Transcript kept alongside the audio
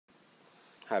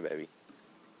Hi, baby.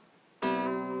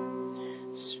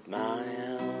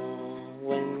 Smile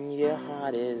when your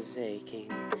heart is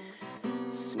aching.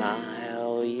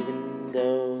 Smile even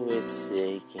though it's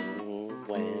aching.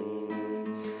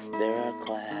 When there are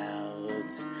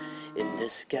clouds in the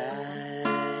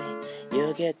sky,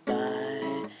 you'll get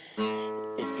by.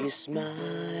 If you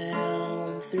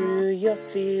smile through your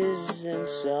fears and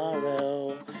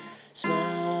sorrow,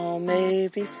 smile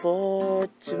maybe for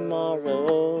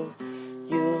tomorrow.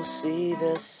 You'll see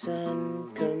the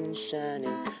sun come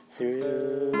shining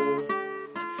through.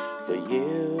 For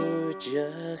you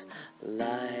just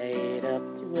light up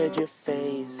with your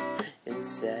face in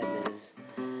sadness.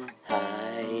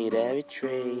 Hide every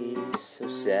trace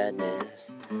of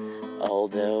sadness.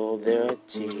 Although there are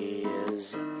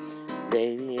tears,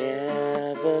 they be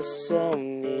ever so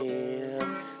near.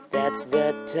 That's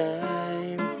the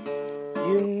time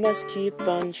you must keep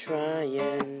on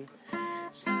trying.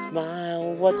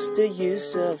 Smile, what's the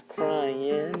use of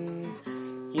crying?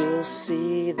 You'll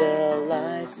see the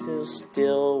life is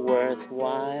still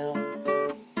worthwhile.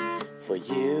 For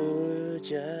you,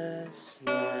 just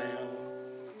smile.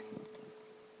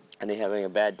 I know you're having a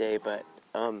bad day, but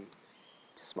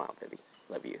smile, baby.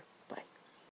 Love you.